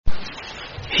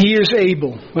He is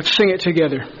able. Let's sing it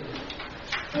together.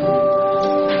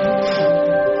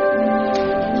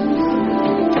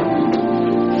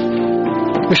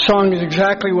 This song is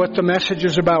exactly what the message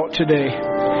is about today,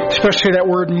 especially that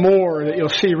word more that you'll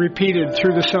see repeated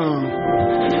through the song.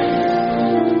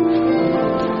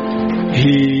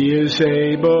 He is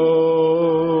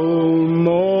able,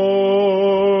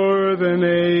 more than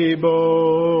able,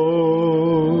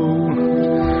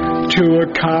 to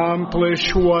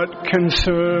accomplish what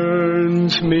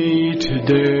concerns me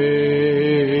today.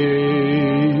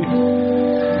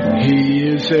 He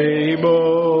is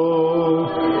able,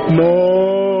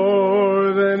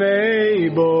 more than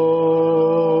able,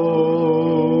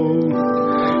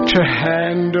 to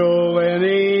handle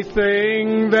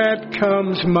anything that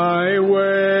comes my way.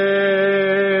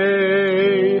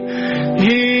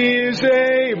 He is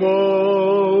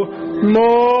able,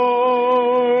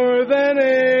 more than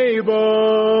able,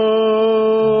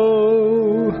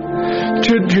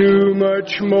 to do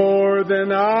much more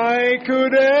than I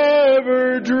could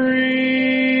ever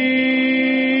dream.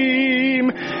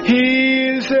 He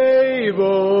is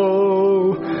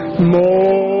able,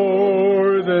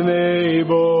 more than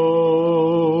able,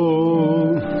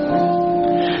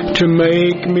 to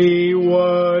make me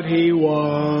what He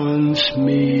wants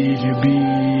me to be.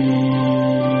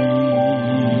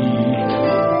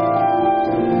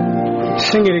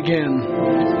 Sing it again.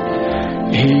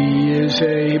 He is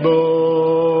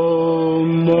able,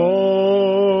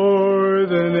 more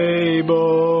than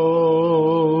able,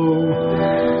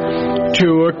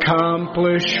 to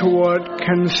accomplish what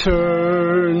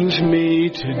concerns me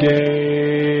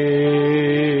today.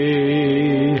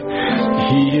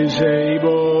 He is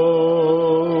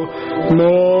able,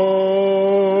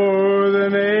 more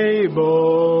than able,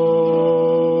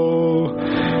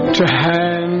 to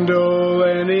handle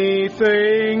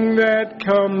anything that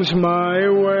comes my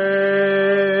way.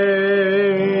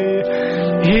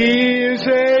 He is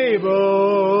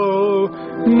able,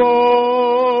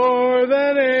 more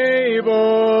than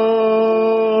able,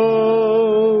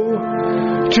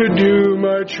 to do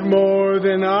much more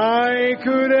than I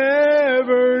could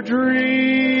ever dream.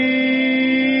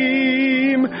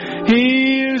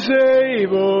 He is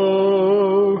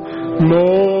able,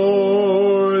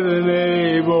 more than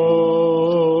able,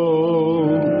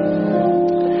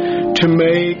 to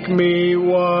make me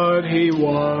what He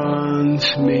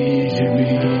wants me to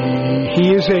be.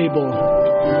 He is able.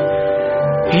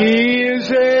 He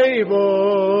is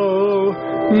able,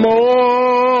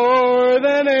 more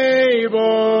than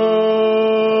able,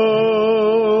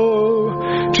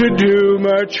 to do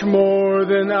much more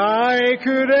than I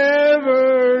could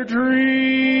ever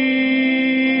dream.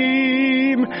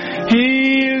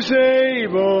 He is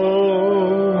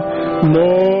able,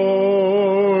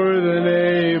 more than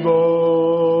able,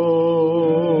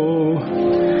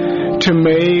 to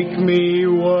make me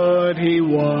what He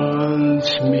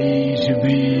wants me to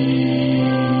be.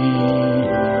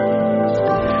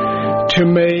 To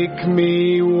make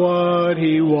me what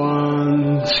He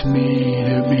wants me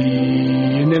to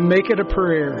be. And then make it a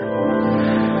prayer.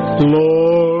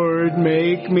 Lord,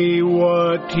 make me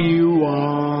what You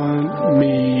want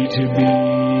me to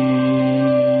be.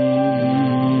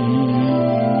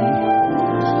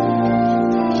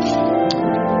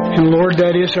 And Lord,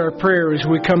 that is our prayer as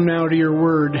we come now to Your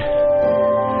Word,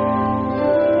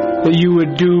 that You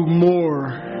would do more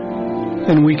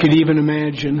than we could even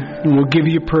imagine. And we'll give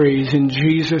You praise in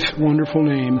Jesus' wonderful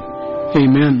name.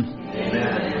 Amen.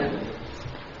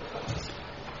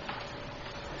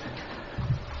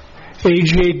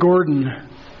 A.J. Gordon,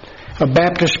 a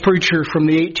Baptist preacher from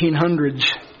the 1800s,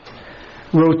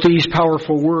 wrote these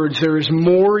powerful words: there is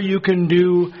more you can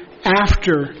do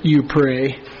after you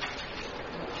pray,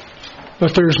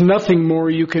 but there's nothing more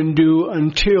you can do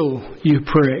until you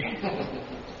pray.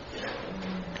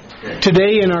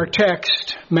 Today in our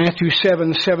text, Matthew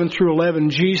 7 through 11,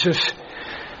 Jesus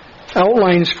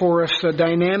outlines for us the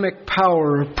dynamic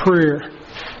power of prayer.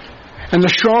 And the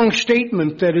strong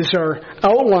statement that is our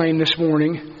outline this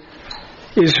morning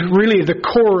is really the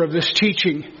core of this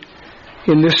teaching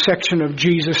in this section of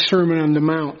Jesus' Sermon on the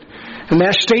Mount. And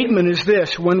that statement is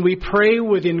this: when we pray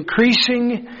with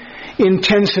increasing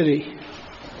intensity,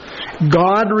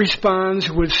 God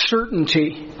responds with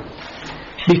certainty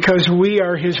because we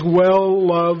are His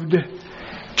well-loved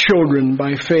children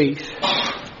by faith.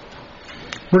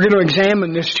 We're going to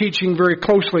examine this teaching very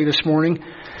closely this morning.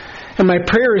 And my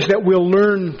prayer is that we'll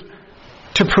learn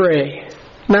to pray.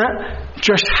 Not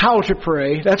just how to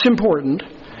pray, that's important,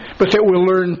 but that we'll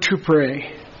learn to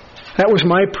pray. That was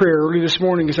my prayer early this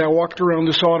morning as I walked around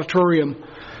this auditorium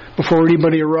before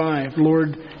anybody arrived.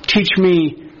 Lord, teach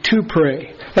me to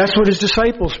pray. That's what His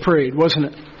disciples prayed, wasn't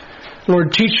it?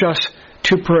 Lord, teach us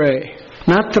to pray.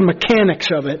 Not the mechanics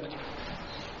of it,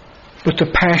 but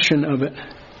the passion of it.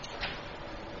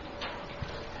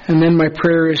 And then my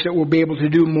prayer is that we'll be able to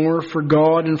do more for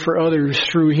God and for others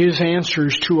through His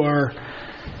answers to our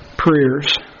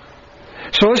prayers.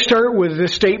 So let's start with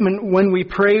this statement, when we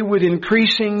pray with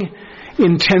increasing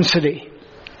intensity.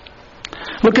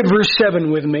 Look at verse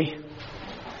 7 with me.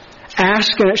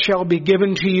 Ask and it shall be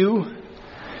given to you.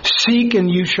 Seek and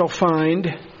you shall find.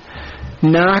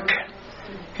 Knock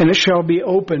and it shall be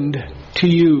opened to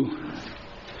you.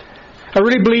 I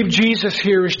really believe Jesus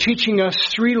here is teaching us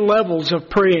 3 levels of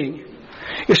praying.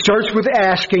 It starts with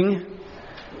asking,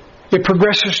 it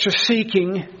progresses to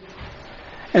seeking,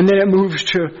 and then it moves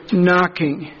to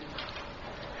knocking.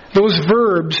 Those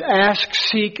verbs, ask,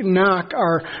 seek, knock,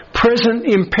 are present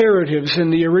imperatives in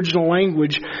the original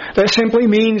language. That simply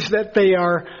means that they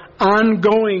are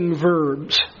ongoing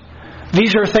verbs.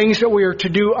 These are things that we are to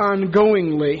do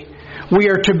ongoingly. We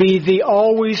are to be the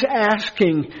always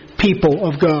asking people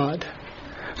of God.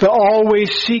 The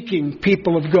always seeking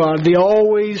people of God. The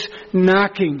always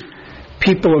knocking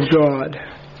people of God.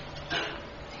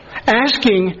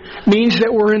 Asking means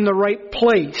that we're in the right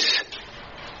place.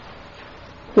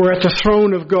 We're at the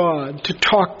throne of God to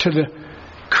talk to the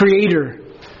Creator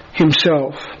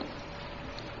Himself.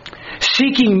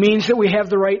 Seeking means that we have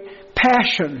the right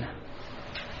passion.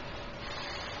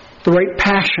 The right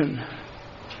passion.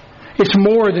 It's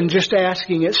more than just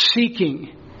asking, it's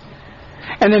seeking.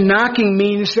 And then knocking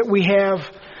means that we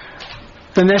have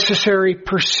the necessary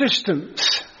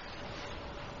persistence.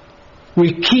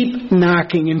 We keep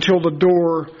knocking until the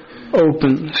door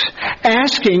opens.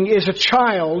 Asking is a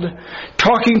child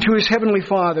talking to his Heavenly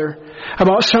Father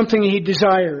about something he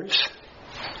desires.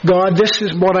 God, this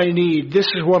is what I need. This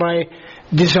is what I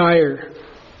desire.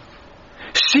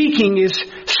 Seeking is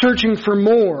searching for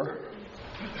more.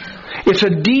 It's a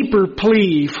deeper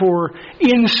plea for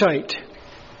insight.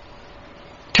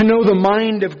 To know the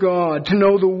mind of God, to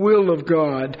know the will of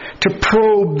God, to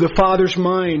probe the Father's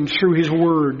mind through His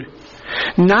Word.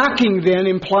 Knocking then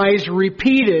implies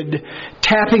repeated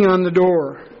tapping on the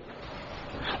door.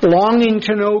 Longing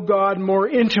to know God more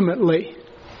intimately.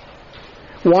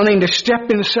 Wanting to step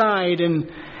inside and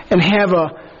have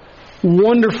a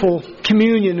wonderful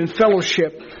communion and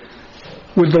fellowship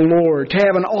with the Lord. To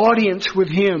have an audience with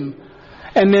Him.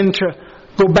 And then to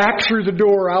go back through the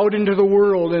door out into the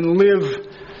world and live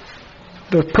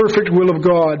the perfect will of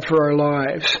God for our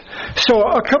lives. So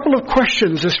a couple of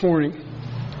questions this morning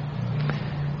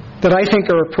that I think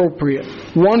are appropriate.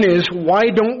 One is, why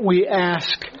don't we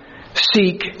ask,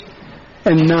 seek,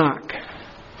 and knock?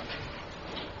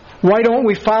 Why don't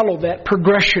we follow that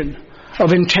progression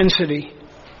of intensity?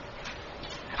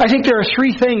 I think there are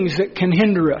 3 things that can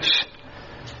hinder us.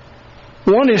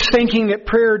 One is thinking that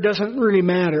prayer doesn't really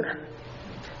matter.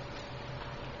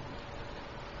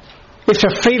 It's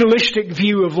a fatalistic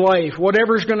view of life.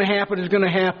 Whatever's going to happen is going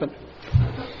to happen.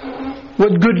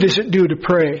 What good does it do to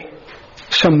pray?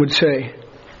 Some would say.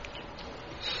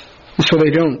 And so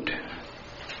they don't.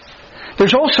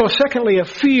 There's also, secondly, a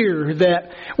fear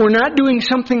that we're not doing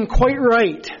something quite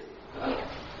right.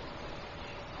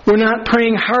 We're not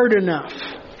praying hard enough.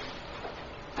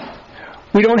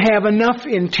 We don't have enough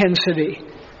intensity.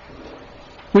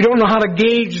 We don't know how to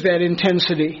gauge that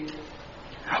intensity.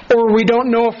 Or we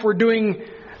don't know if we're doing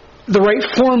the right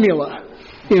formula.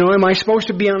 Am I supposed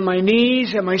to be on my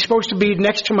knees? Am I supposed to be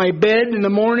next to my bed in the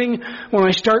morning when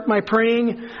I start my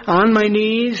praying on my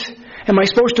knees? Am I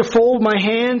supposed to fold my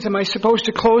hands? Am I supposed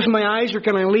to close my eyes, or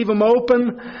can I leave them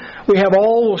open? We have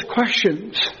all those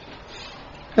questions.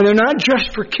 And they're not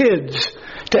just for kids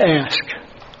to ask.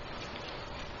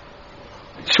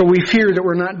 So we fear that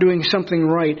we're not doing something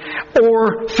right.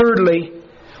 Or thirdly,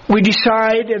 we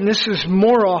decide, and this is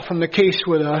more often the case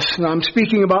with us, and I'm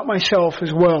speaking about myself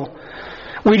as well,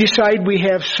 we decide we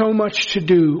have so much to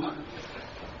do,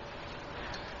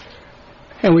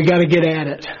 and we got to get at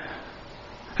it.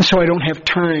 And so I don't have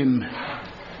time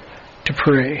to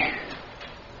pray.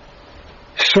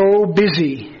 So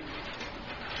busy,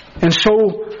 and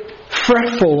so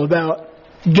fretful about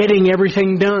getting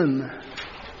everything done.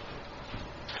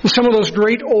 And some of those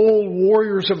great old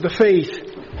warriors of the faith,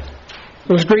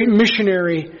 those great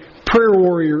missionary prayer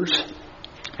warriors,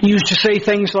 used to say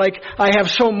things like, I have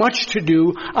so much to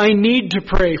do, I need to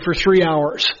pray for 3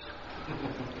 hours.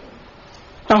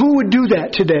 Now, who would do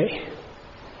that today?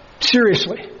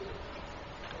 Seriously.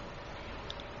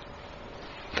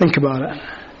 Think about it.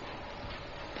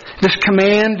 This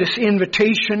command, this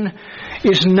invitation,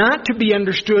 is not to be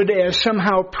understood as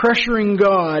somehow pressuring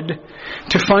God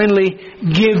to finally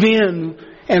give in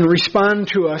and respond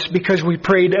to us because we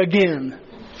prayed again,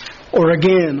 or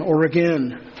again, or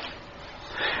again.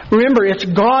 Remember, it's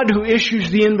God who issues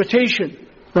the invitation,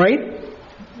 right?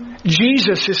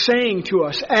 Jesus is saying to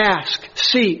us, ask,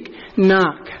 seek,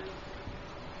 knock.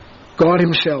 God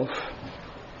Himself.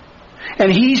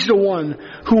 And He's the one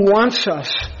who wants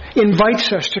us,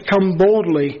 invites us to come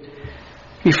boldly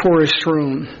before His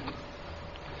throne.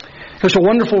 There's a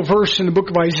wonderful verse in the book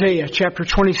of Isaiah, chapter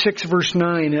 26, verse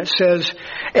 9. It says,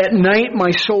 "At night my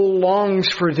soul longs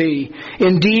for Thee.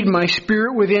 Indeed, my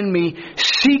spirit within me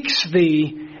seeks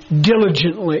Thee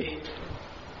diligently."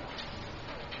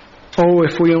 Oh,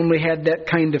 if we only had that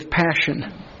kind of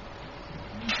passion,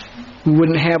 we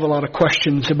wouldn't have a lot of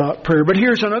questions about prayer. But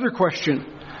here's another question.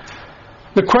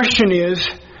 The question is,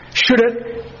 should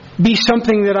it be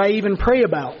something that I even pray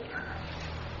about?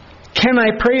 Can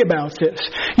I pray about this?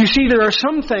 You see, there are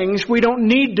some things we don't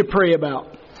need to pray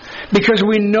about because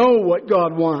we know what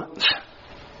God wants.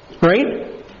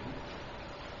 Right?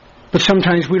 But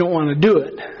sometimes we don't want to do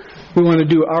it. We want to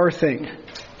do our thing.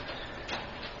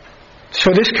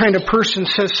 So this kind of person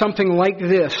says something like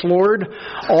this: Lord,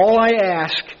 all I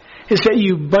ask is that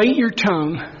you bite your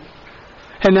tongue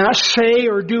and not say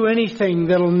or do anything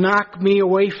that'll knock me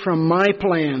away from my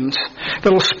plans,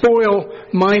 that'll spoil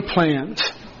my plans.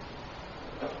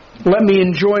 Let me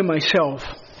enjoy myself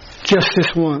just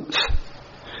this once.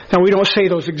 Now, we don't say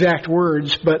those exact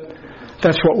words, but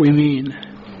that's what we mean.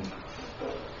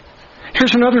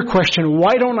 Here's another question.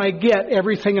 Why don't I get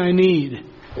everything I need?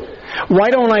 Why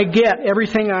don't I get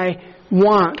everything I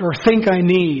want or think I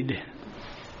need?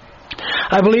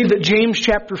 I believe that James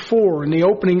chapter 4 in the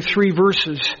opening 3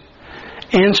 verses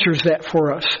answers that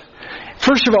for us.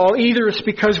 First of all, either it's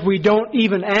because we don't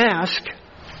even ask,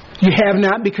 you have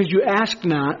not because you ask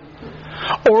not,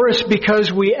 or it's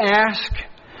because we ask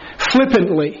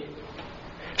flippantly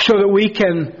so that we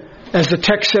can, as the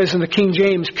text says in the King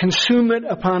James, consume it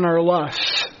upon our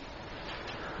lusts.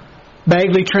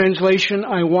 Bagley translation,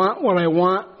 I want what I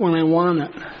want when I want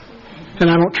it. And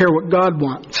I don't care what God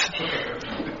wants.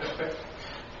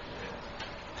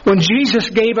 When Jesus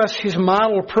gave us His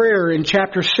model prayer in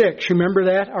chapter 6, you remember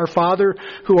that? Our Father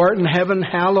who art in heaven,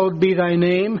 hallowed be Thy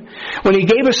name. When He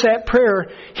gave us that prayer,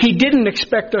 He didn't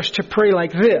expect us to pray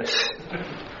like this.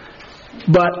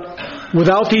 But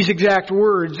without these exact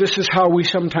words, this is how we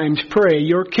sometimes pray.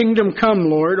 Your kingdom come,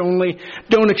 Lord, only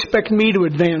don't expect me to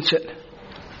advance it.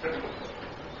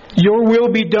 Your will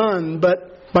be done,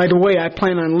 but by the way, I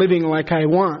plan on living like I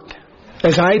want,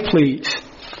 as I please.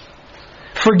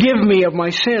 Forgive me of my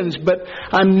sins, but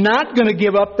I'm not going to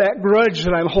give up that grudge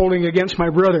that I'm holding against my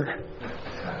brother.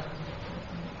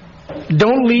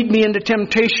 Don't lead me into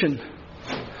temptation,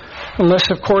 unless,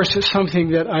 of course, it's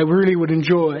something that I really would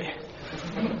enjoy.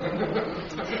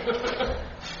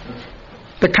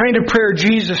 The kind of prayer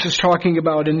Jesus is talking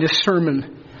about in this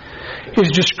sermon is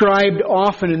described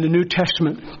often in the New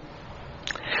Testament.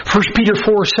 1 Peter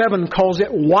 4:7 calls it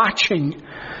watching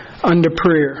unto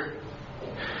prayer.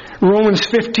 Romans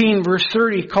 15 verse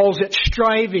 30 calls it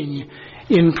striving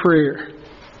in prayer.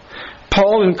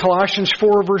 Paul in Colossians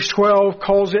 4 verse 12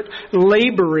 calls it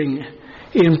laboring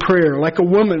in prayer, like a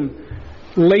woman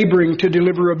laboring to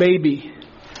deliver a baby.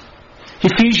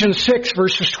 Ephesians 6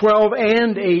 verses 12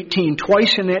 and 18,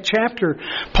 twice in that chapter,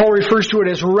 Paul refers to it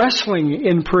as wrestling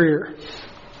in prayer.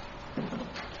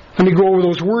 Let me go over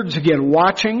those words again.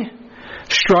 Watching,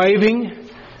 striving,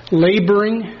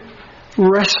 laboring,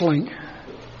 wrestling.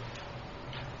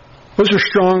 Those are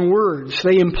strong words.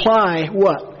 They imply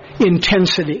what?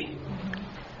 Intensity.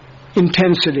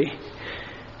 Intensity.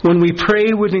 When we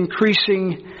pray with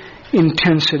increasing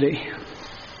intensity.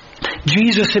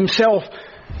 Jesus Himself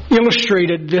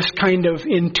illustrated this kind of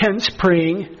intense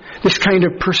praying, this kind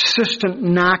of persistent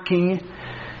knocking,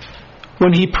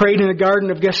 when He prayed in the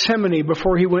Garden of Gethsemane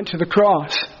before He went to the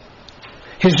cross.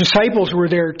 His disciples were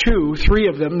there too, 3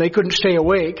 of them. They couldn't stay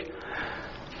awake.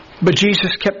 But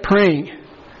Jesus kept praying.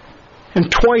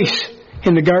 And twice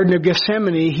in the Garden of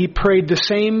Gethsemane, He prayed the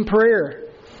same prayer.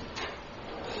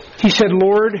 He said,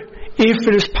 Lord, if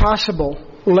it is possible,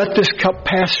 let this cup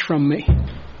pass from me.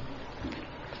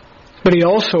 But He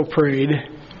also prayed,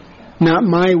 not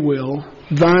my will,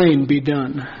 thine be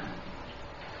done.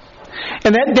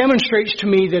 And that demonstrates to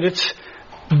me that it's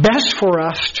best for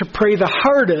us to pray the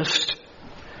hardest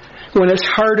when it's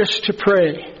hardest to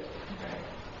pray.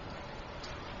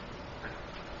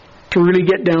 To really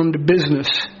get down to business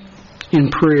in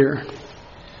prayer.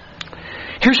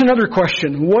 Here's another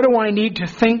question. What do I need to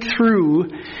think through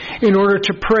in order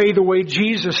to pray the way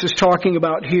Jesus is talking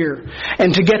about here,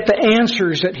 and to get the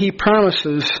answers that He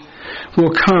promises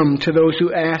will come to those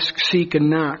who ask, seek,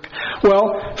 and knock?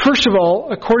 Well, first of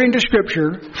all, according to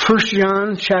Scripture, 1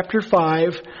 John chapter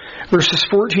 5, verses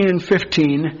 14 and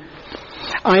 15,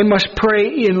 I must pray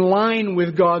in line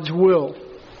with God's will.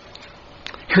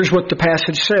 Here's what the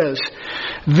passage says.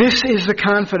 This is the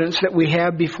confidence that we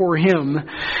have before Him,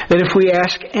 that if we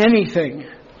ask anything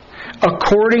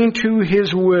according to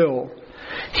His will,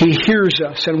 He hears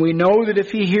us. And we know that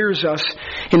if He hears us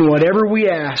in whatever we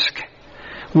ask,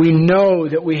 we know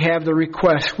that we have the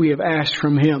request we have asked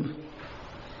from Him.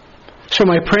 So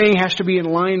my praying has to be in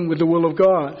line with the will of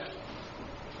God.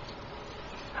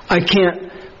 I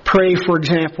can't pray, for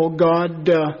example, God,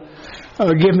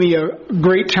 give me a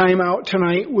great time out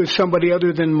tonight with somebody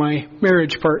other than my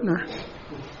marriage partner.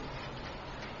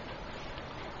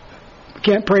 I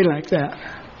can't pray like that.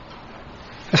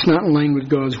 That's not in line with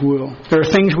God's will. There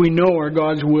are things we know are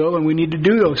God's will, and we need to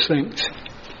do those things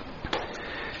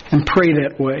and pray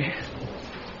that way.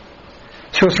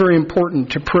 So it's very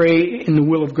important to pray in the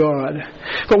will of God.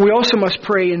 But we also must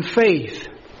pray in faith.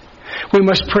 We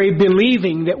must pray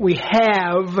believing that we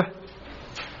have,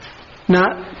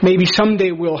 not maybe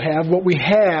someday we'll have, but we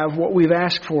have what we've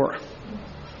asked for.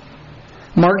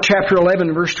 Mark chapter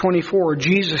 11, verse 24,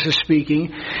 Jesus is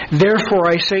speaking. Therefore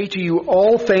I say to you,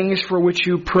 all things for which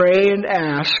you pray and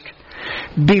ask,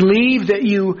 believe that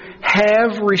you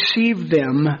have received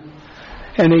them,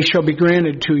 and they shall be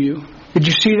granted to you. Did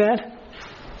you see that?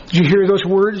 Did you hear those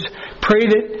words? Pray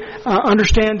that,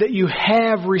 understand that you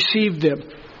have received them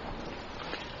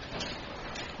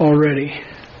already.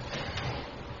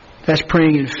 That's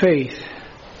praying in faith.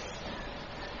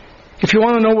 If you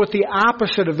want to know what the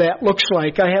opposite of that looks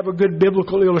like, I have a good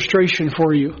biblical illustration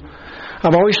for you.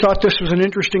 I've always thought this was an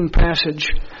interesting passage.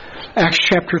 Acts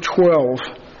chapter 12.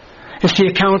 It's the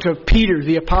account of Peter,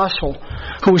 the apostle,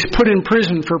 who was put in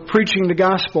prison for preaching the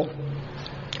gospel.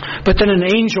 But then an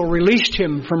angel released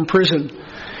him from prison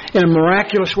in a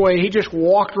miraculous way. He just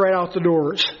walked right out the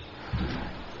doors.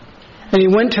 And he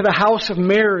went to the house of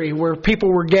Mary where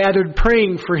people were gathered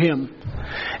praying for him.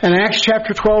 And Acts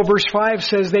chapter 12 verse 5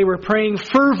 says they were praying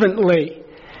fervently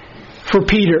for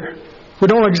Peter. We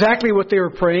don't know exactly what they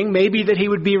were praying. Maybe that he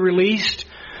would be released,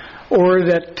 or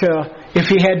that if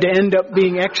he had to end up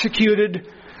being executed,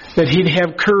 that he'd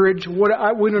have courage. We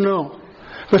don't know.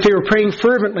 But they were praying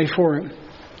fervently for him.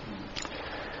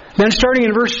 Then starting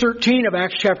in verse 13 of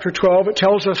Acts chapter 12, it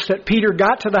tells us that Peter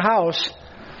got to the house,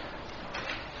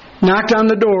 knocked on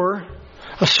the door.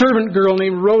 A servant girl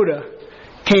named Rhoda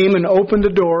came and opened the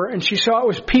door, and she saw it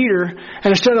was Peter, and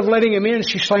instead of letting him in,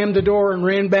 she slammed the door and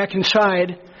ran back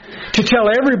inside to tell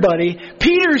everybody,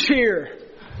 Peter's here!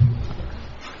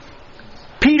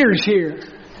 Peter's here!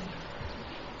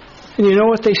 And you know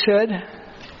what they said?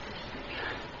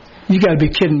 You got to be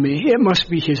kidding me. It must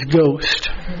be his ghost.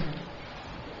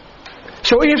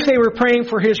 So if they were praying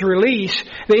for his release,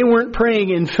 they weren't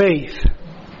praying in faith.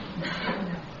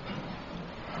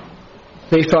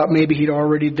 They thought maybe he'd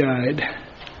already died.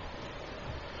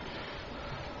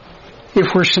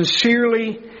 If we're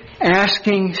sincerely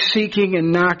asking, seeking,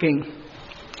 and knocking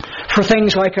for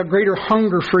things like a greater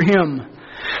hunger for Him,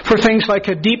 for things like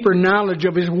a deeper knowledge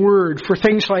of His Word, for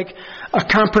things like a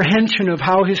comprehension of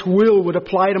how His will would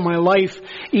apply to my life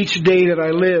each day that I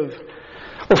live,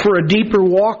 or for a deeper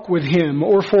walk with Him,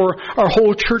 or for our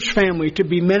whole church family to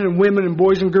be men and women and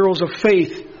boys and girls of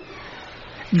faith,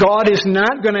 God is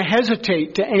not going to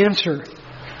hesitate to answer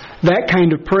that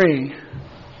kind of praying.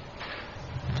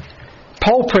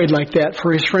 Paul prayed like that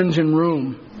for his friends in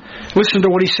Rome. Listen to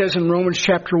what he says in Romans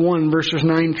chapter 1, verses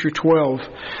 9 through 12.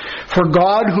 For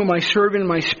God, whom I serve in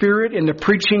my spirit in the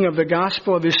preaching of the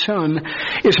gospel of His Son,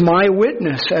 is my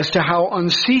witness as to how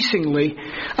unceasingly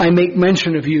I make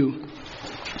mention of you,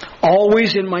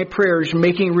 always in my prayers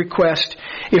making request,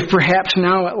 if perhaps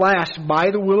now at last,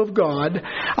 by the will of God,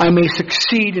 I may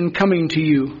succeed in coming to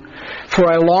you.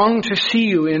 For I long to see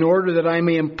you in order that I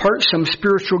may impart some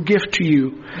spiritual gift to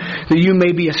you, that you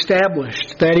may be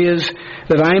established. That is,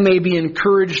 that I may be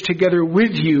encouraged together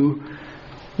with you,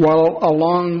 while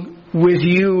along with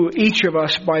you, each of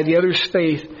us, by the other's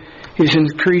faith, is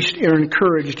increased or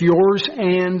encouraged, yours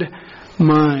and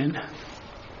mine.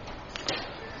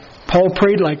 Paul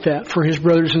prayed like that for his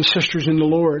brothers and sisters in the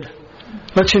Lord.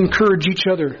 Let's encourage each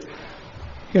other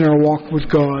in our walk with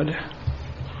God.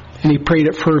 And he prayed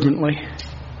it fervently.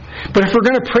 But if we're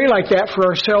going to pray like that for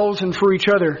ourselves and for each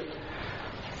other,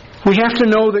 we have to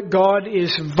know that God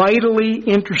is vitally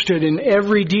interested in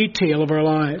every detail of our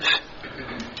lives.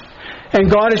 And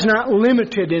God is not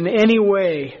limited in any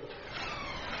way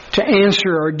to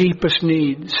answer our deepest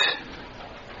needs.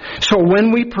 So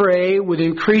when we pray with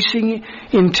increasing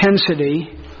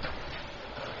intensity,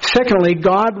 secondly,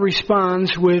 God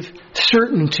responds with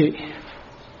certainty.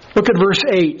 Look at verse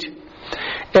 8.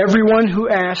 Everyone who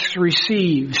asks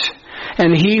receives,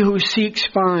 and he who seeks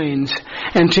finds,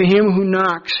 and to him who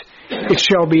knocks it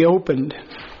shall be opened.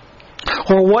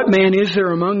 Or what man is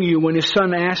there among you when his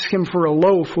son asks him for a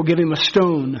loaf, will give him a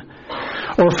stone?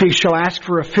 Or if he shall ask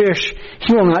for a fish,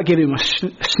 he will not give him a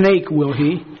snake, will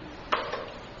he?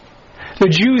 The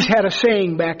Jews had a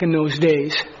saying back in those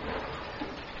days.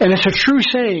 And it's a true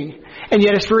saying. And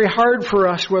yet it's very hard for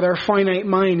us with our finite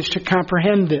minds to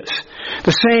comprehend this.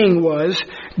 The saying was,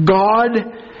 God,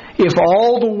 if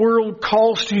all the world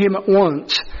calls to Him at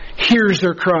once, hears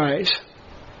their cries.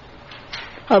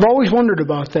 I've always wondered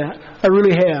about that. I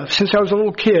really have. Since I was a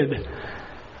little kid.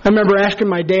 I remember asking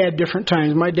my dad different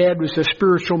times. My dad was a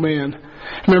spiritual man.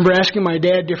 I remember asking my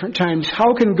dad different times,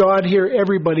 how can God hear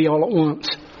everybody all at once?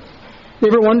 You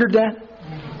ever wondered that?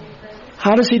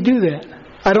 How does He do that?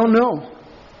 I don't know.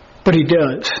 But He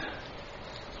does.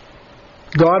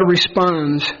 God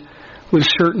responds with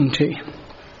certainty.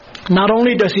 Not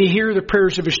only does He hear the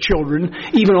prayers of His children,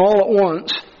 even all at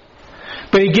once,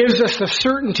 but He gives us the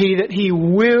certainty that He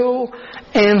will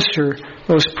answer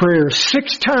those prayers.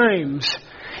 6 times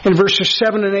in verses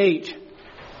 7 and 8,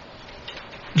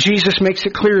 Jesus makes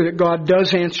it clear that God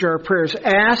does answer our prayers.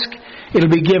 Ask, it'll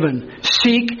be given.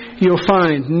 Seek, you'll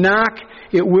find. Knock,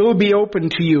 it will be open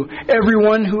to you.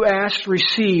 Everyone who asks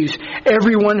receives.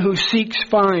 Everyone who seeks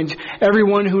finds.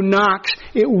 Everyone who knocks,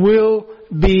 it will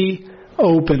be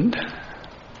opened.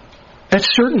 That's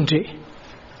certainty.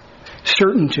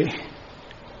 Certainty.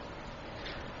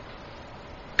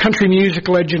 Country music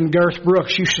legend Garth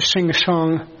Brooks used to sing a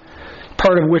song,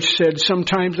 part of which said,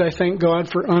 "Sometimes I thank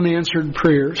God for unanswered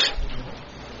prayers."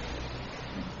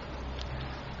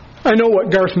 I know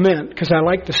what Garth meant because I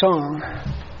like the song.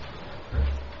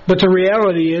 But the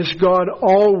reality is God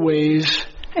always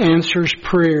answers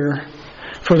prayer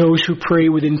for those who pray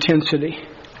with intensity.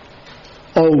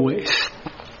 Always.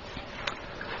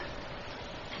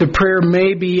 The prayer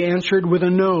may be answered with a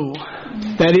no.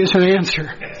 That is an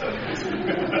answer.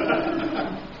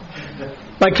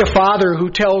 Like the father who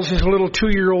tells his little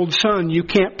 2-year-old son, you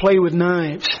can't play with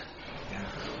knives.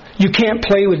 You can't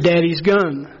play with daddy's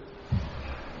gun.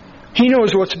 He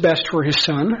knows what's best for his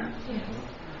son.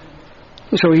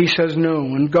 So he says no.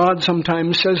 And God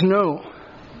sometimes says no.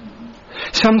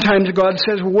 Sometimes God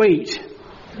says wait.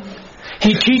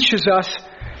 He teaches us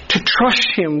to trust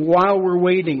Him while we're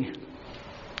waiting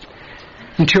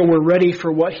until we're ready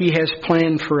for what He has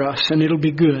planned for us, and it'll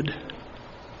be good.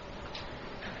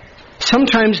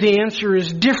 Sometimes the answer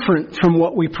is different from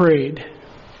what we prayed.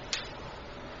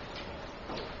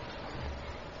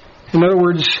 In other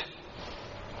words,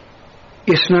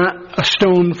 it's not a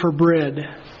stone for bread.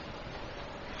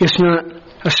 It's not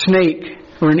a snake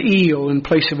or an eel in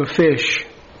place of a fish.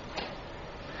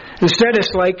 Instead,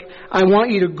 it's like, I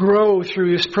want you to grow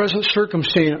through this present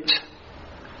circumstance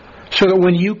so that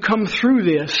when you come through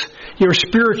this, your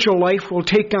spiritual life will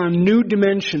take on new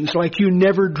dimensions like you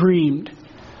never dreamed.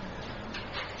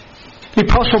 The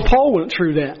Apostle Paul went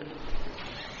through that.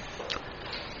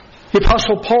 The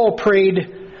Apostle Paul prayed,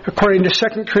 according to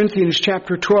 2 Corinthians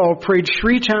chapter 12, prayed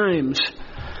 3 times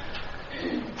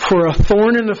for a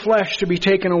thorn in the flesh to be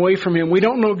taken away from him. We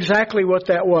don't know exactly what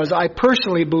that was. I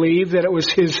personally believe that it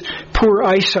was his poor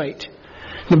eyesight.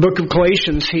 In the book of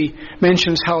Galatians, he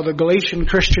mentions how the Galatian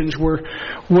Christians were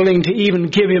willing to even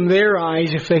give him their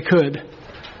eyes if they could.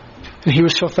 And he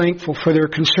was so thankful for their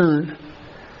concern.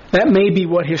 That may be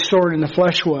what his sword in the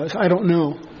flesh was. I don't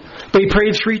know. But he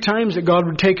prayed 3 times that God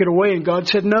would take it away, and God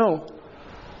said no.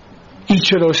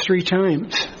 Each of those 3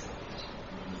 times.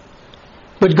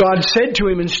 But God said to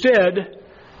him instead,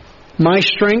 my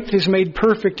strength is made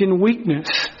perfect in weakness.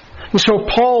 And so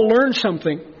Paul learned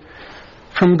something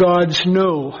from God's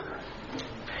no.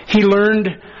 He learned,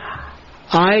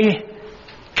 I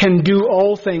can do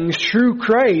all things through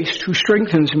Christ who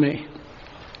strengthens me.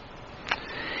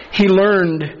 He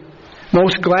learned,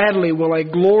 most gladly will I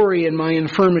glory in my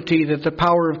infirmity that the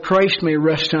power of Christ may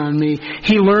rest on me.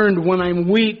 He learned when I'm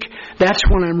weak, that's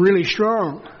when I'm really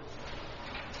strong.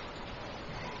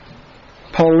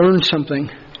 Paul learned something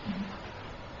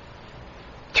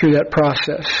through that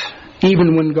process,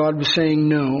 even when God was saying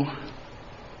no.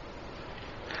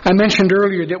 I mentioned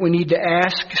earlier that we need to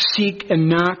ask, seek, and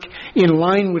knock in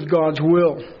line with God's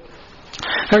will.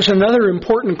 There's another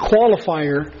important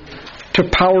qualifier to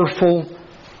powerful,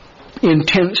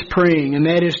 intense praying, and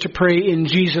that is to pray in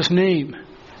Jesus' name.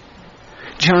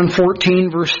 John 14,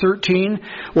 verse 13,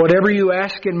 whatever you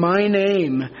ask in my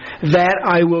name, that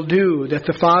I will do, that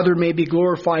the Father may be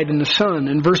glorified in the Son.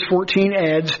 And verse 14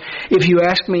 adds, if you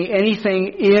ask me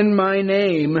anything in my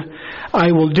name,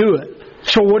 I will do it.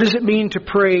 So what does it mean to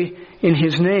pray in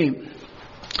His name?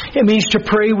 It means to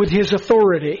pray with His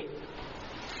authority,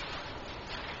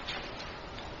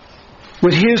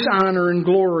 with His honor and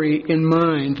glory in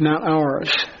mind, not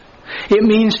ours. It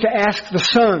means to ask the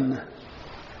Son,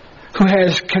 who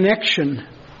has connection,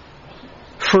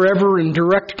 forever and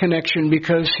direct connection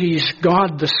because He's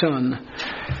God the Son,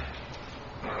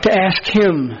 to ask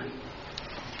Him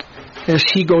as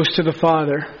He goes to the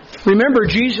Father. Remember,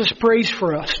 Jesus prays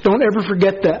for us. Don't ever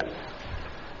forget that.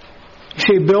 You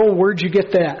say, Bill, where'd you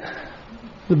get that?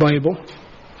 The Bible.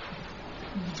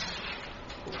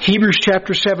 Hebrews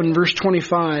chapter 7, verse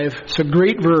 25. It's a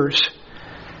great verse.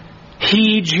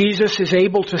 He, Jesus, is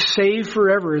able to save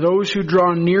forever those who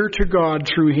draw near to God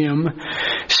through Him,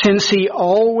 since He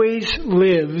always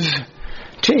lives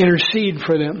to intercede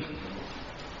for them.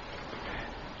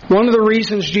 One of the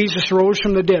reasons Jesus rose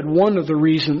from the dead, one of the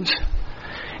reasons,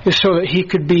 is so that He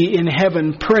could be in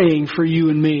heaven praying for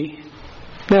you and me.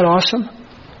 Isn't that awesome?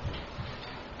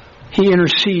 He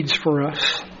intercedes for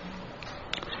us.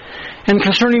 And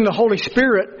concerning the Holy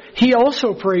Spirit, He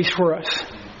also prays for us.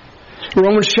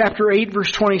 Romans chapter 8,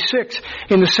 verse 26,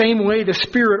 in the same way the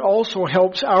Spirit also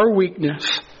helps our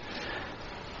weakness.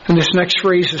 And this next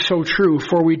phrase is so true,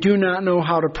 for we do not know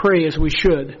how to pray as we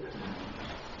should.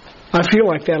 I feel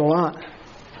like that a lot.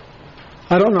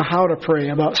 I don't know how to pray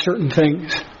about certain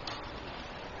things.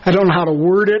 I don't know how to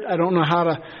word it. I don't know how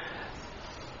to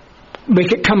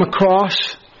make it come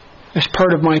across as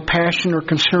part of my passion or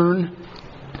concern.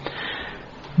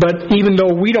 But even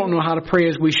though we don't know how to pray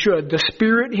as we should, the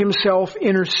Spirit Himself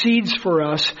intercedes for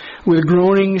us with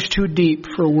groanings too deep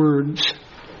for words.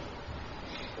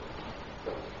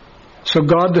 So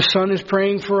God the Son is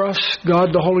praying for us. God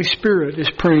the Holy Spirit is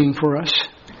praying for us.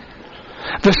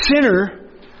 The sinner,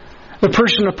 the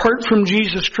person apart from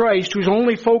Jesus Christ, who's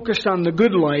only focused on the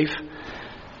good life,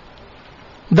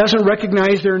 doesn't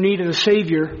recognize their need of a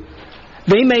Savior.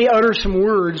 They may utter some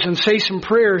words and say some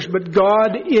prayers, but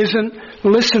God isn't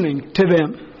listening to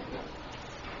them.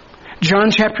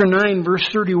 John chapter 9, verse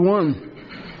 31.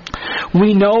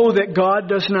 We know that God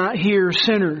does not hear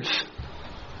sinners.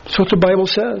 That's what the Bible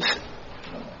says.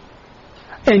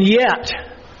 And yet,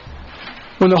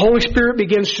 when the Holy Spirit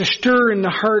begins to stir in the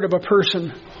heart of a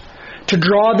person, to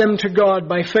draw them to God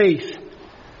by faith,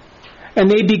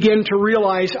 and they begin to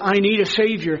realize, I need a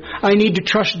Savior. I need to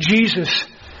trust Jesus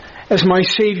as my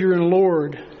Savior and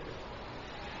Lord,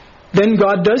 then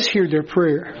God does hear their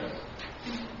prayer.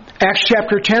 Acts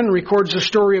chapter 10 records the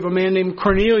story of a man named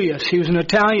Cornelius. He was an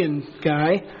Italian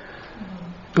guy.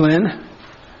 Glenn?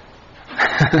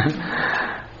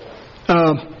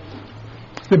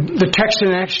 The text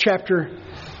in Acts chapter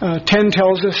 10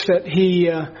 tells us that he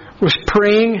was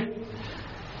praying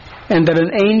and that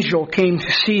an angel came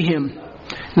to see him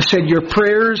and said, your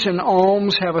prayers and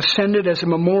alms have ascended as a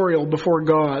memorial before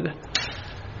God.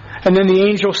 And then the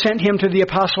angel sent him to the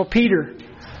Apostle Peter,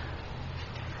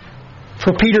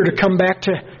 for Peter to come back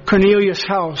to Cornelius'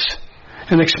 house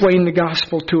and explain the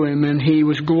gospel to him, and he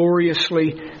was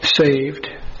gloriously saved.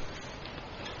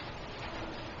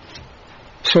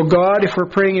 So God, if we're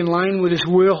praying in line with His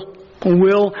will,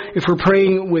 if we're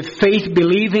praying with faith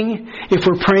believing, if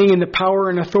we're praying in the power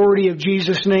and authority of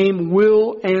Jesus' name,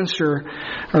 will answer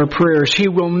our prayers. He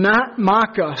will not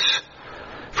mock us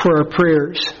for our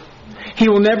prayers. He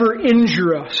will never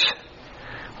injure us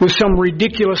with some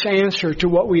ridiculous answer to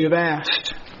what we have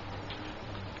asked.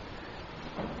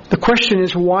 The question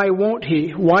is, why won't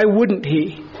He? Why wouldn't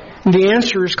He? And the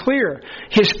answer is clear.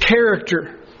 His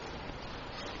character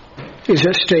is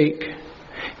at stake.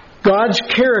 God's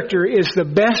character is the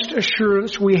best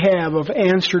assurance we have of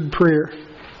answered prayer.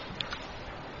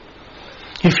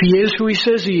 If He is who He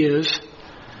says He is,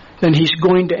 then He's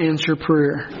going to answer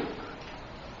prayer.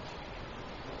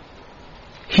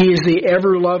 He is the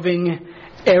ever-loving,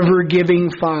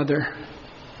 ever-giving Father.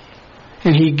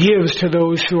 And He gives to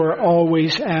those who are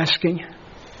always asking,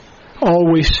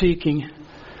 always seeking,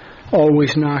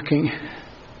 always knocking.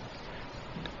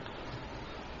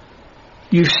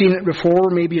 You've seen it before.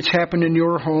 Maybe it's happened in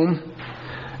your home.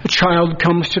 A child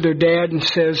comes to their dad and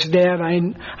says, Dad,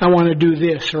 I want to do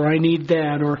this, or I need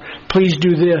that, or please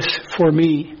do this for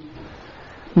me.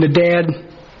 And the dad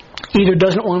either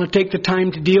doesn't want to take the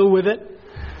time to deal with it,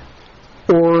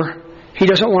 or he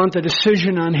doesn't want the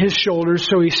decision on his shoulders,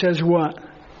 so he says what?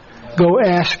 Go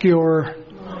ask your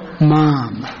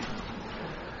mom.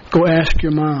 Go ask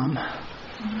your mom.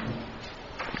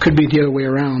 Could be the other way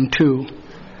around too.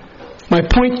 My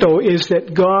point, though, is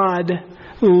that God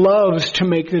loves to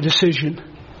make the decision.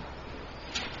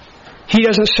 He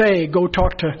doesn't say, go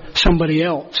talk to somebody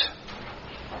else.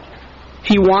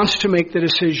 He wants to make the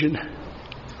decision.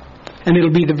 And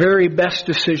it'll be the very best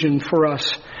decision for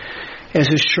us as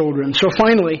His children. So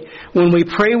finally, when we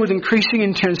pray with increasing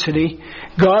intensity,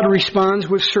 God responds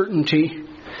with certainty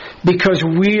because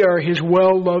we are His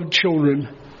well-loved children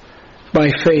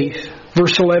by faith.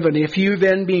 Verse 11, if you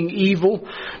then, being evil,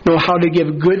 know how to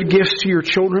give good gifts to your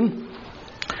children,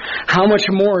 how much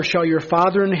more shall your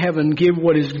Father in heaven give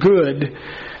what is good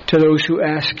to those who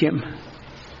ask Him?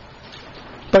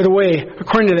 By the way,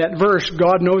 according to that verse,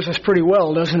 God knows us pretty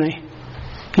well, doesn't He?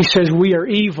 He says we are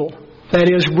evil. That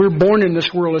is, we're born in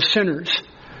this world as sinners.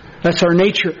 That's our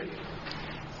nature.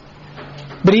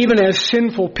 But even as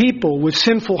sinful people with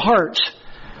sinful hearts,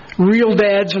 real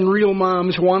dads and real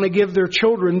moms want to give their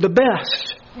children the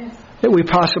best that we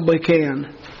possibly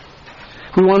can.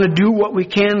 We want to do what we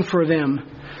can for them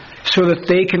so that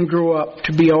they can grow up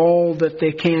to be all that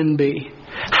they can be.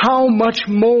 How much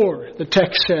more, the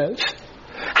text says,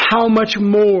 how much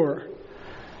more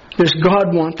does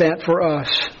God want that for us?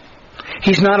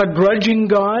 He's not a grudging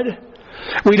God.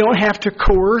 We don't have to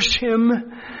coerce Him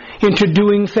into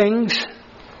doing things.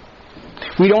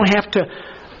 We don't have to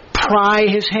pry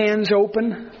His hands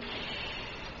open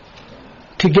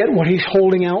to get what He's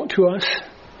holding out to us.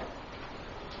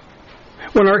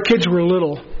 When our kids were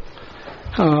little,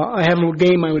 I had a little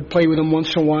game I would play with them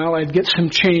once in a while. I'd get some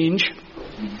change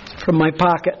from my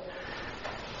pocket,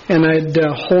 and I'd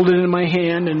hold it in my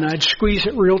hand, and I'd squeeze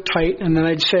it real tight, and then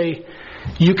I'd say,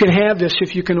 you can have this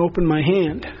if you can open my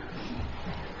hand.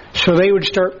 So they would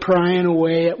start prying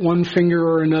away at one finger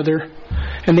or another,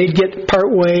 and they'd get part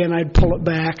way, and I'd pull it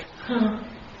back.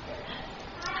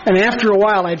 And after a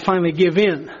while, I'd finally give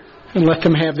in and let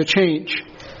them have the change.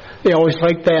 They always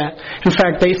liked that. In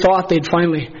fact, they thought they'd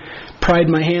finally pried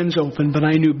my hands open, but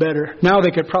I knew better. Now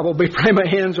they could probably pry my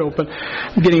hands open.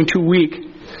 I'm getting too weak.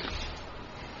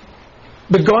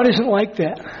 But God isn't like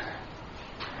that.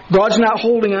 God's not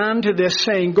holding on to this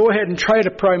saying, go ahead and try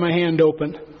to pry my hand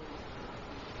open.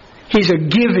 He's a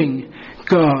giving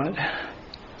God.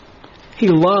 He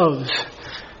loves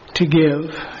to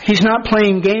give. He's not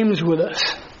playing games with us.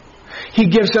 He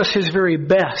gives us His very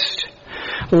best,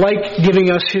 like giving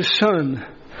us His Son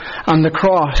on the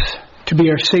cross to be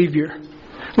our Savior.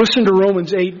 Listen to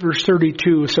Romans 8, verse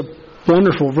 32. It's a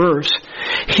wonderful verse.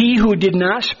 He who did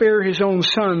not spare His own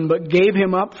Son, but gave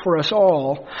Him up for us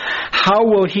all, how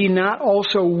will He not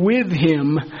also with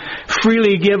Him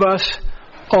freely give us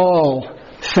all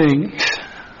things?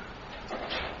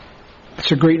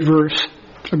 It's a great verse,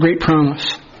 a great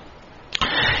promise.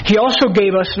 He also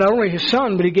gave us not only His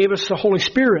Son, but He gave us the Holy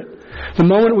Spirit. The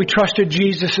moment we trusted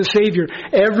Jesus as Savior,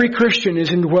 every Christian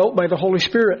is indwelt by the Holy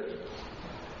Spirit.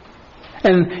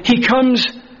 And He comes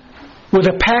with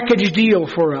a package deal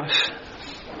for us.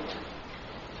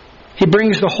 He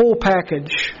brings the whole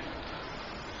package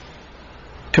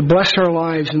to bless our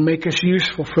lives and make us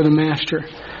useful for the Master.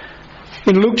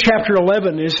 In Luke chapter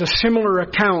 11 is a similar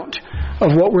account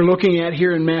of what we're looking at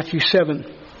here in Matthew 7.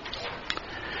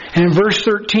 And in verse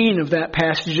 13 of that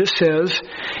passage it says,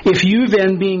 if you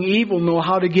then, being evil, know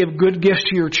how to give good gifts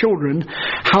to your children,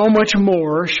 how much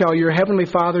more shall your heavenly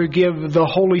Father give the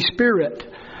Holy Spirit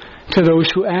to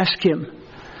those who ask Him?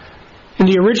 In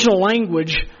the original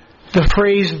language, the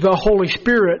phrase the Holy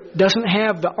Spirit doesn't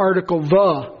have the article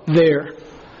the there.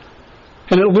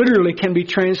 And it literally can be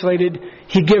translated,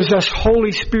 He gives us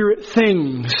Holy Spirit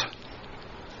things.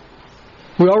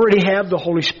 We already have the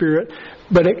Holy Spirit,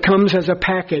 but it comes as a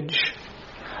package.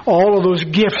 All of those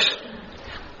gifts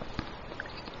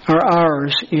are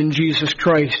ours in Jesus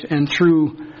Christ and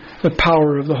through the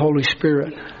power of the Holy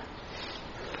Spirit.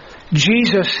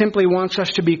 Jesus simply wants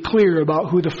us to be clear about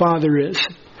who the Father is.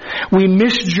 We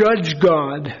misjudge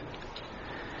God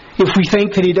if we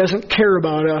think that He doesn't care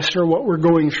about us or what we're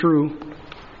going through.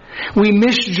 We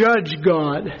misjudge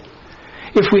God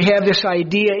if we have this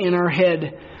idea in our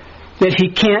head that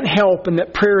He can't help and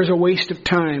that prayer is a waste of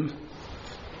time.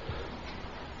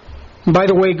 And by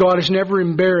the way, God is never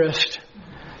embarrassed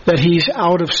that He's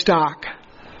out of stock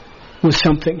with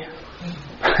something.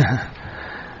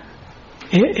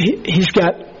 He's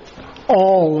got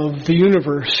all of the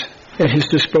universe at His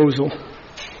disposal.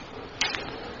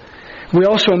 We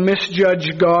also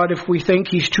misjudge God if we think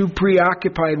He's too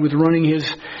preoccupied with running His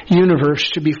universe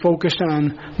to be focused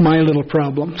on my little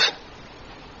problems.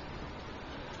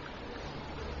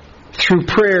 Through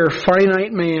prayer,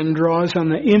 finite man draws on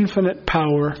the infinite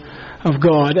power of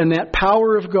God, and that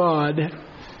power of God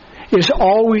is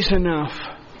always enough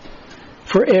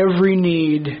for every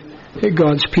need that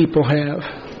God's people have.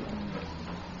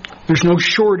 There's no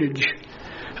shortage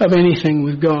of anything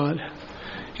with God.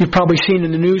 You've probably seen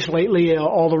in the news lately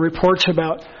all the reports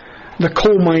about the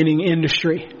coal mining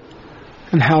industry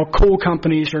and how coal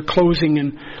companies are closing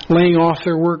and laying off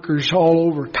their workers all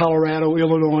over Colorado,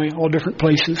 Illinois, all different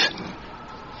places.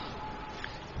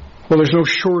 Well, there's no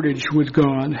shortage with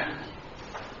God.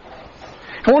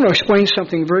 I want to explain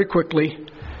something very quickly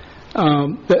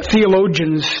that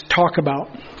theologians talk about.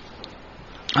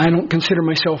 I don't consider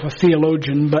myself a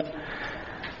theologian, but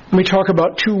let me talk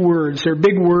about two words. They're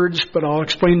big words, but I'll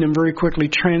explain them very quickly.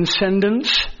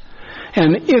 Transcendence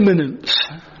and immanence.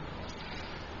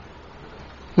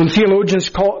 When theologians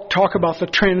talk about the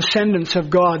transcendence of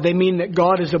God, they mean that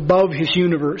God is above His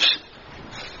universe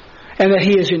and that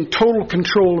He is in total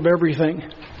control of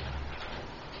everything.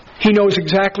 He knows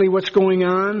exactly what's going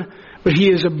on, but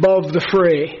He is above the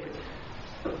fray.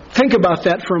 Think about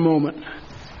that for a moment.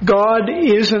 God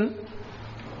isn't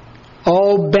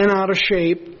all bent out of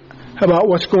shape about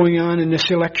what's going on in this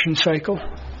election cycle.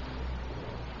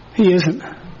 He isn't.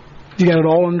 He's got it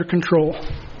all under control.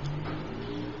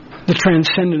 The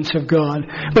transcendence of God.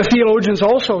 But theologians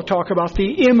also talk about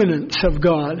the immanence of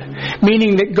God,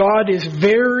 meaning that God is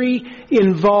very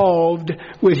involved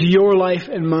with your life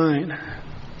and mine.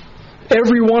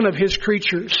 Every one of His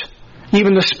creatures,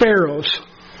 even the sparrows,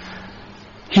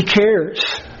 He cares.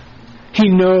 He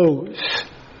knows.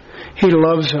 He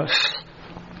loves us.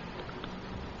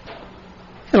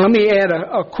 And let me add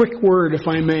a quick word, if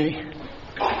I may.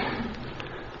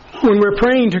 When we're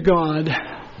praying to God,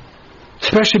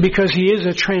 especially because He is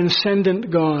a transcendent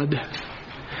God,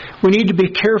 we need to be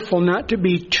careful not to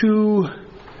be too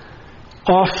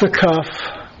off the cuff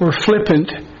or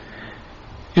flippant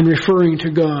in referring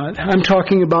to God. I'm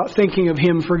talking about thinking of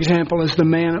Him, for example, as the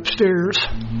man upstairs.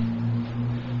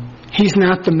 He's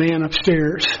not the man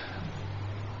upstairs.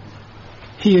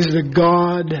 He is the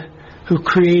God who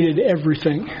created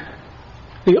everything,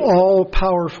 the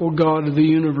all-powerful God of the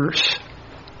universe.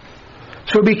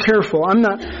 So be careful. I'm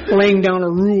not laying down a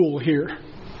rule here.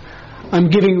 I'm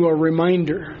giving you a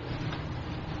reminder.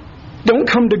 Don't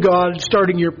come to God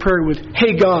starting your prayer with,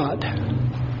 "Hey God."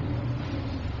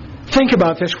 Think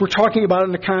about this. We're talking about it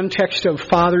in the context of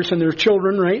fathers and their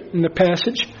children, right, in the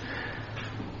passage.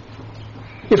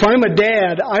 If I'm a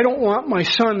dad, I don't want my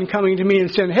son coming to me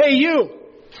and saying, "Hey, you,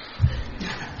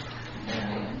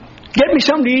 get me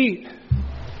something to eat."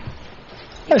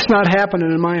 That's not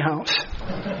happening in my house.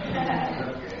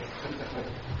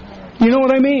 You know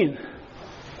what I mean?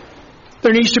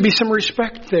 There needs to be some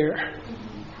respect there.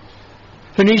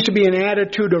 There needs to be an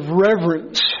attitude of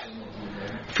reverence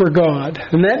for God.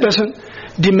 And that doesn't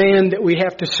demand that we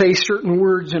have to say certain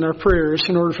words in our prayers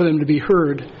in order for them to be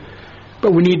heard.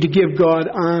 But we need to give God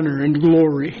honor and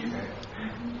glory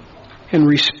and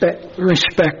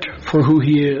respect for who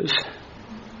He is.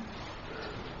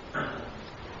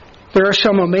 There are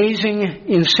some amazing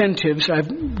incentives.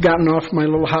 I've gotten off my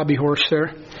little hobby horse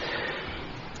there.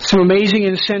 Some amazing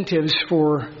incentives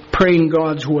for praying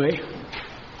God's way.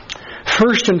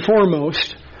 First and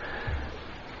foremost,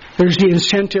 there's the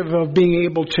incentive of being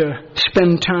able to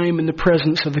spend time in the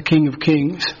presence of the King of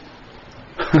Kings.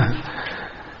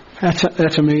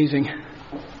 That's amazing.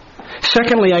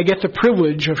 Secondly, I get the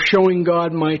privilege of showing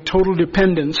God my total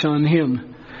dependence on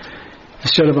Him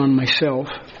instead of on myself.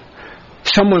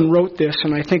 Someone wrote this,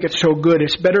 and I think it's so good.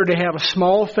 It's better to have a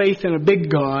small faith in a big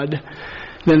God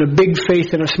than a big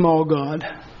faith in a small God.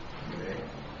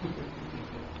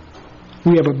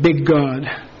 We have a big God.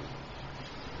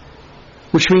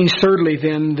 Which means, thirdly,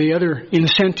 then, the other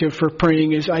incentive for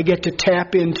praying is I get to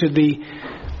tap into the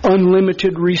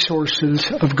unlimited resources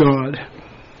of God.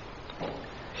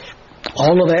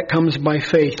 All of that comes by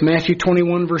faith. Matthew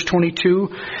 21, verse 22,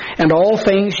 "And all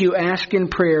things you ask in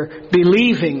prayer,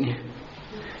 believing,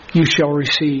 you shall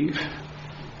receive."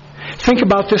 Think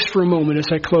about this for a moment as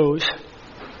I close.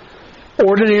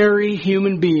 Ordinary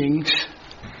human beings,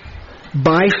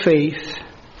 by faith,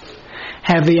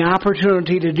 have the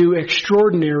opportunity to do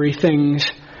extraordinary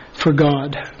things for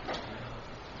God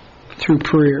through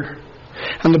prayer.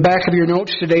 On the back of your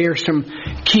notes today are some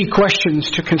key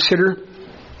questions to consider.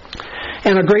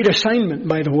 And a great assignment,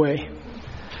 by the way.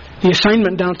 The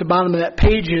assignment down at the bottom of that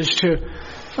page is to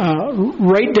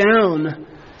write down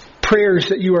prayers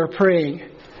that you are praying.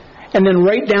 And then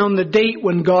write down the date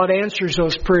when God answers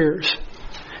those prayers.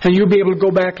 And you'll be able to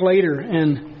go back later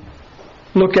and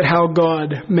look at how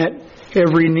God met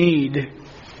every need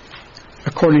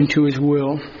according to His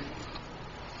will.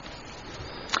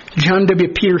 John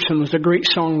W. Peterson was a great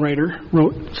songwriter,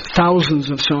 wrote thousands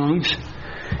of songs.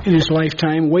 in his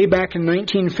lifetime. Way back in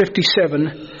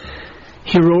 1957,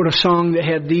 he wrote a song that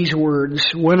had these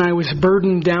words: "When I was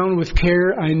burdened down with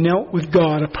care, I knelt with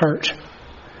God apart.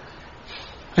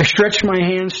 I stretched my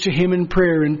hands to him in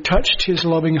prayer and touched his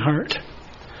loving heart."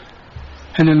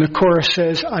 And then the chorus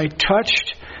says, "I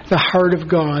touched the heart of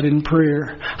God in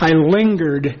prayer. I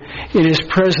lingered in his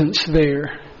presence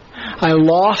there. I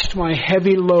lost my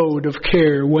heavy load of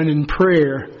care when in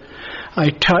prayer I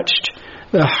touched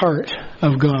the heart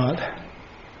of God."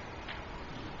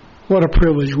 What a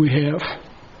privilege we have.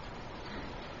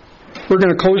 We're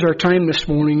going to close our time this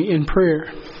morning in prayer.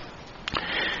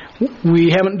 We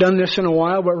haven't done this in a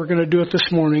while, but we're going to do it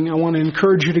this morning. I want to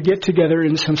encourage you to get together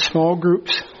in some small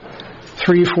groups,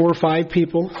 3, 4, 5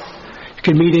 people. You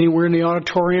can meet anywhere in the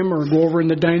auditorium or go over in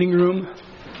the dining room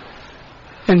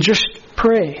and just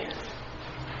pray.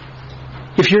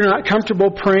 If you're not comfortable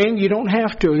praying, you don't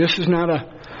have to. This is not a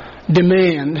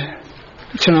demand.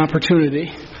 It's an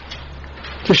opportunity.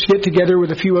 Just get together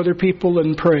with a few other people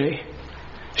and pray.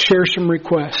 Share some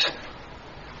requests.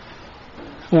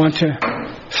 I want to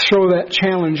throw that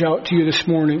challenge out to you this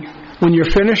morning. When you're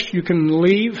finished, you can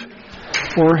leave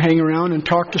or hang around and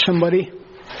talk to somebody.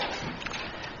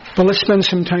 But let's spend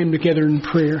some time together in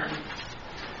prayer.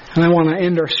 And I want to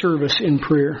end our service in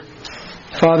prayer.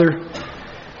 Father,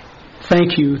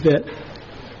 thank you that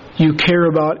you care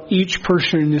about each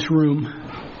person in this room.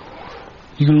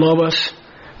 You love us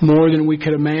more than we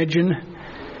could imagine,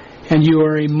 and you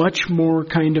are a much more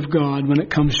kind of God when it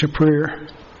comes to prayer.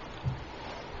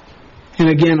 And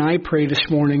again, I pray this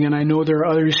morning, and I know there are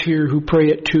others here who pray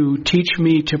it too. Teach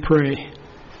me to pray.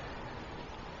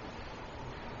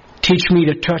 Teach me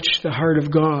to touch the heart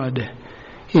of God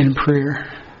in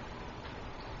prayer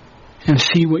and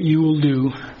see what you will do.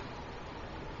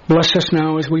 Bless us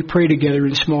now as we pray together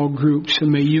in small groups, and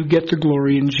may you get the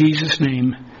glory in Jesus'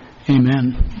 name.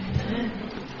 Amen.